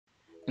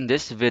In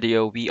this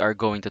video, we are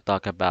going to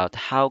talk about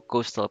how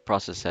coastal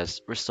processes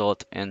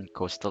result in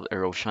coastal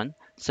erosion,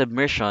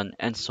 submersion,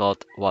 and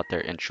saltwater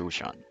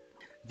intrusion.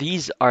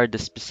 These are the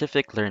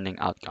specific learning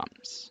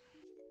outcomes.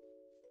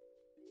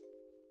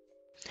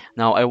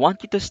 Now, I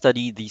want you to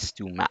study these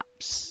two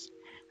maps.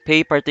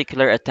 Pay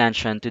particular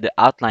attention to the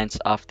outlines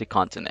of the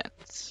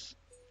continents.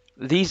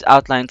 These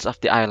outlines of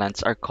the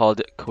islands are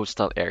called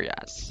coastal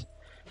areas.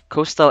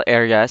 Coastal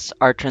areas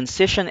are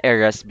transition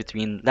areas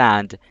between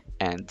land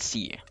and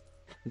sea.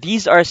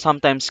 These are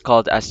sometimes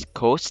called as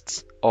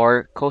coasts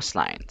or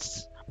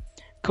coastlines.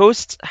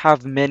 Coasts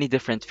have many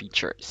different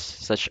features,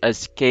 such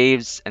as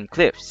caves and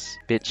cliffs,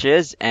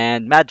 beaches,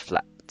 and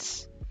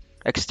mudflats.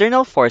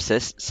 External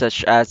forces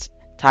such as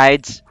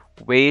tides,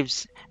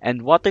 waves,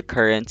 and water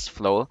currents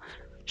flow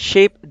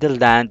shape the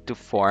land to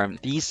form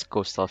these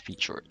coastal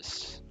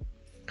features.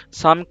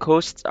 Some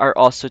coasts are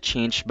also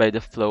changed by the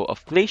flow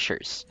of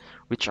glaciers,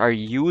 which are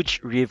huge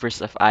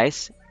rivers of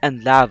ice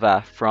and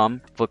lava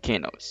from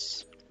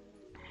volcanoes.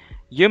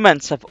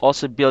 Humans have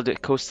also built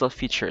coastal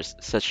features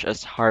such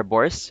as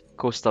harbors,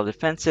 coastal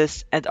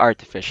defenses, and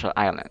artificial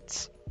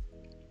islands.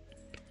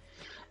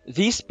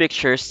 These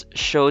pictures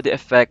show the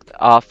effect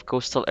of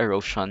coastal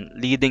erosion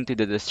leading to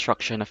the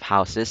destruction of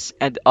houses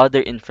and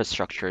other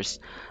infrastructures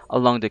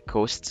along the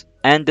coast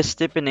and the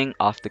steepening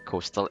of the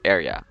coastal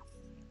area.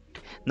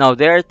 Now,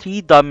 there are three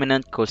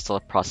dominant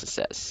coastal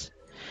processes.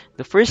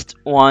 The first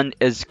one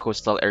is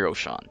coastal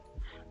erosion.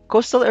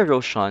 Coastal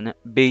erosion,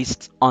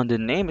 based on the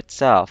name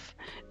itself,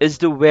 is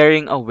the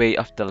wearing away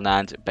of the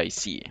land by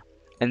sea,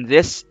 and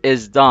this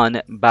is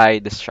done by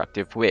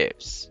destructive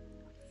waves.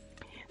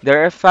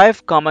 There are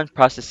five common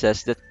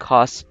processes that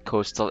cause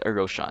coastal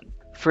erosion.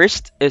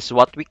 First is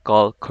what we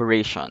call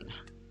corrosion.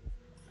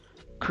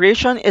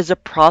 Corrosion is a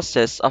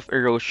process of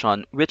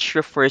erosion which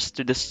refers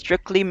to the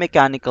strictly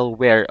mechanical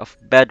wear of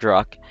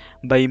bedrock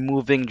by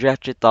moving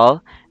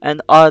detrital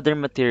and other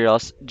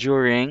materials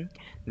during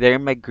their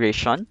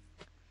migration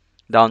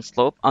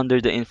downslope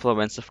under the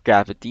influence of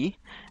gravity,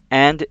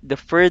 and the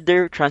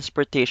further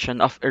transportation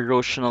of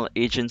erosional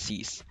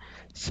agencies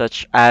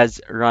such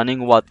as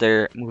running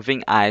water,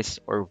 moving ice,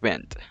 or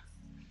wind.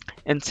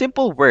 In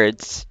simple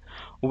words,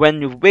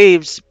 when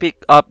waves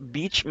pick up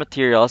beach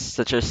materials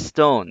such as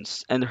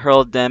stones and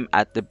hurl them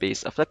at the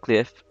base of a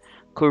cliff,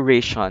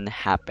 corrosion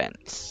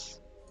happens.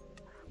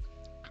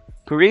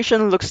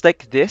 Corrosion looks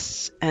like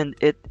this, and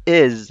it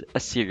is a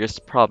serious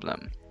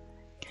problem.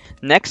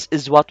 Next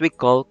is what we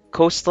call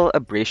coastal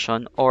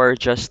abrasion or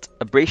just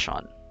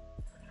abrasion.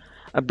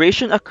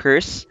 Abrasion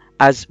occurs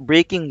as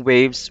breaking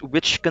waves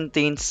which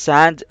contain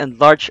sand and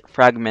large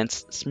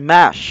fragments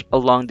smash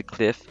along the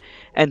cliff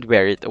and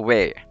wear it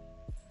away.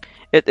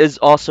 It is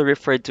also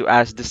referred to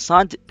as the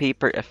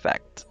sandpaper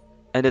effect,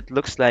 and it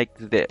looks like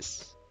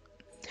this.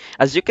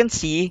 As you can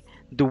see,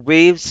 the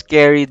waves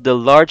carry the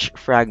large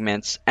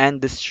fragments and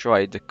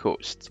destroy the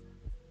coast.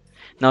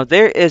 Now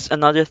there is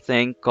another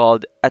thing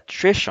called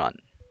attrition.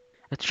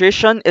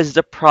 Attrition is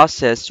the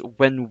process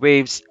when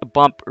waves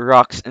bump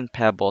rocks and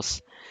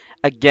pebbles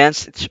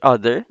against each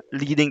other,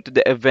 leading to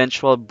the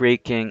eventual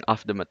breaking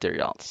of the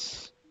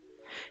materials.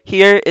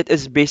 Here, it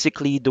is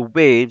basically the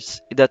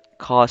waves that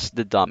cause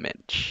the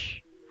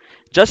damage.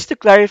 Just to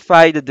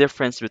clarify the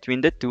difference between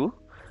the two,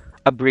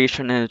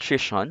 abrasion and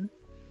attrition,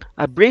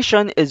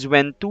 abrasion is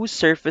when two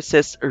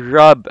surfaces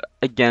rub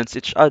against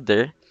each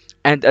other,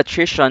 and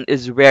attrition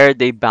is where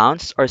they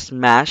bounce or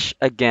smash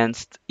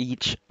against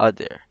each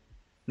other.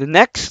 The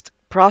next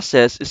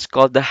process is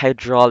called the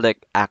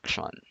hydraulic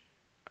action,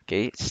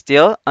 okay,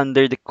 still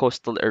under the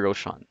coastal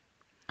erosion.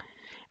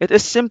 It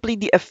is simply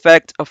the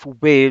effect of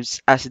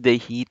waves as they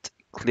hit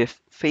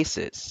cliff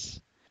faces.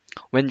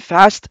 When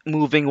fast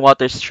moving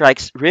water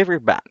strikes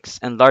riverbanks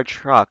and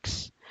large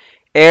rocks,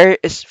 air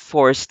is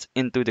forced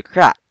into the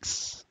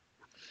cracks.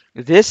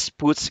 This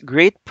puts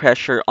great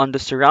pressure on the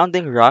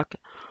surrounding rock,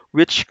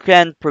 which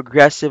can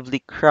progressively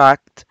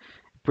crack,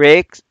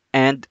 break,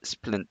 and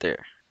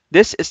splinter.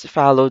 This is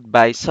followed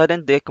by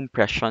sudden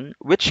decompression,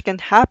 which can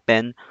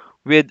happen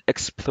with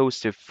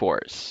explosive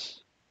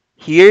force.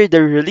 Here,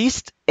 the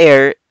released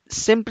air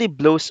simply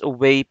blows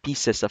away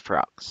pieces of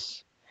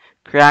rocks.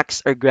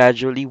 Cracks are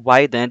gradually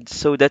widened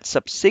so that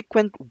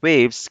subsequent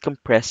waves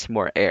compress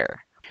more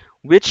air,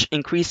 which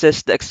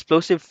increases the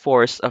explosive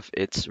force of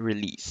its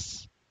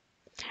release.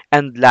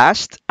 And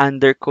last,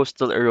 under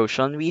coastal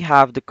erosion, we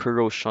have the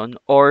corrosion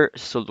or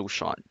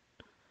solution.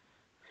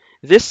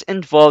 This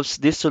involves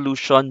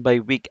dissolution by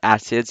weak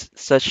acids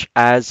such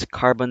as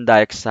carbon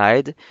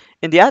dioxide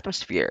in the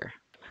atmosphere.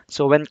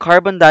 So when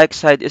carbon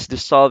dioxide is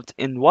dissolved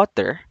in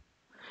water,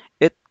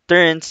 it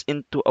turns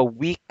into a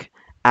weak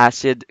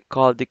acid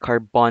called the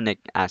carbonic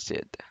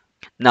acid.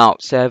 Now,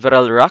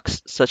 several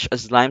rocks such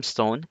as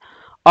limestone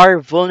are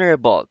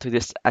vulnerable to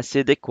this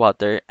acidic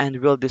water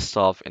and will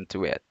dissolve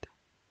into it.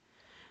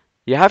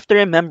 You have to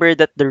remember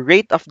that the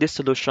rate of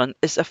dissolution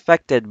is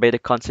affected by the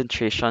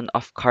concentration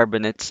of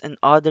carbonates and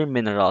other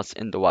minerals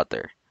in the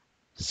water.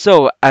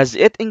 So, as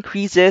it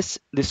increases,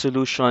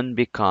 dissolution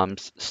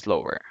becomes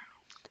slower.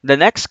 The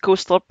next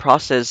coastal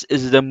process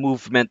is the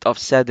movement of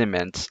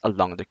sediments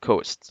along the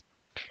coast.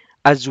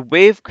 As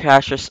wave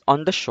crashes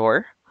on the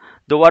shore,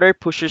 the water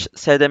pushes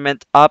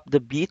sediment up the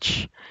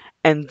beach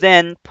and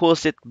then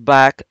pulls it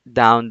back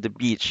down the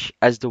beach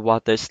as the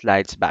water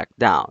slides back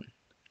down.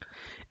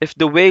 If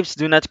the waves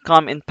do not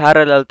come in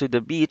parallel to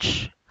the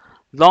beach,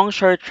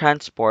 longshore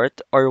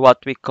transport, or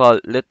what we call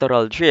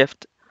littoral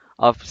drift,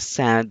 of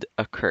sand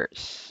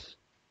occurs.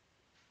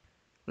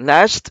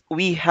 Last,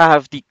 we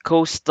have the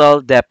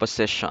coastal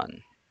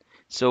deposition.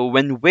 So,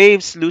 when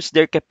waves lose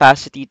their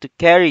capacity to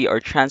carry or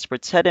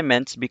transport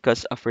sediments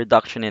because of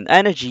reduction in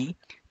energy,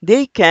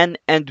 they can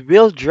and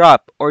will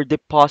drop or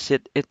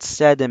deposit its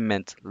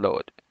sediment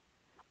load.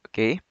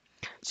 Okay?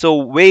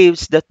 So,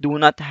 waves that do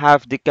not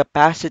have the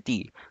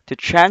capacity to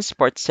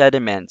transport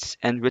sediments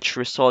and which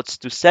results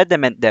to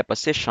sediment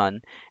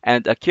deposition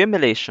and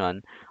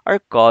accumulation are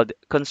called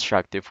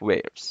constructive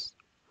waves.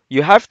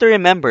 You have to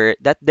remember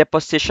that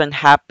deposition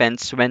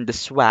happens when the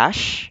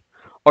swash,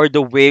 or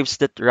the waves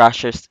that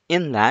rushes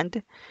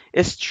inland,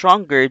 is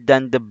stronger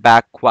than the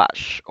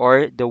backwash,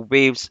 or the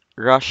waves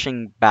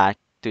rushing back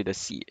to the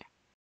sea.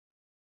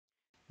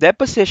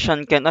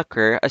 Deposition can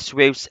occur as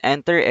waves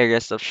enter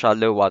areas of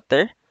shallow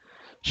water,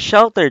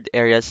 sheltered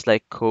areas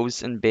like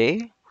coves and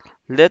bay,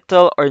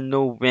 little or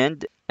no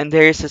wind, and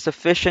there is a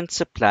sufficient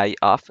supply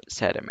of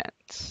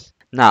sediments.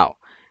 Now,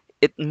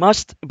 it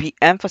must be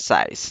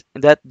emphasized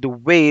that the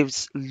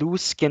waves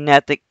lose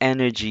kinetic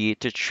energy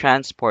to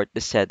transport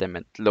the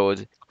sediment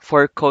load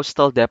for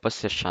coastal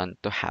deposition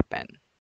to happen.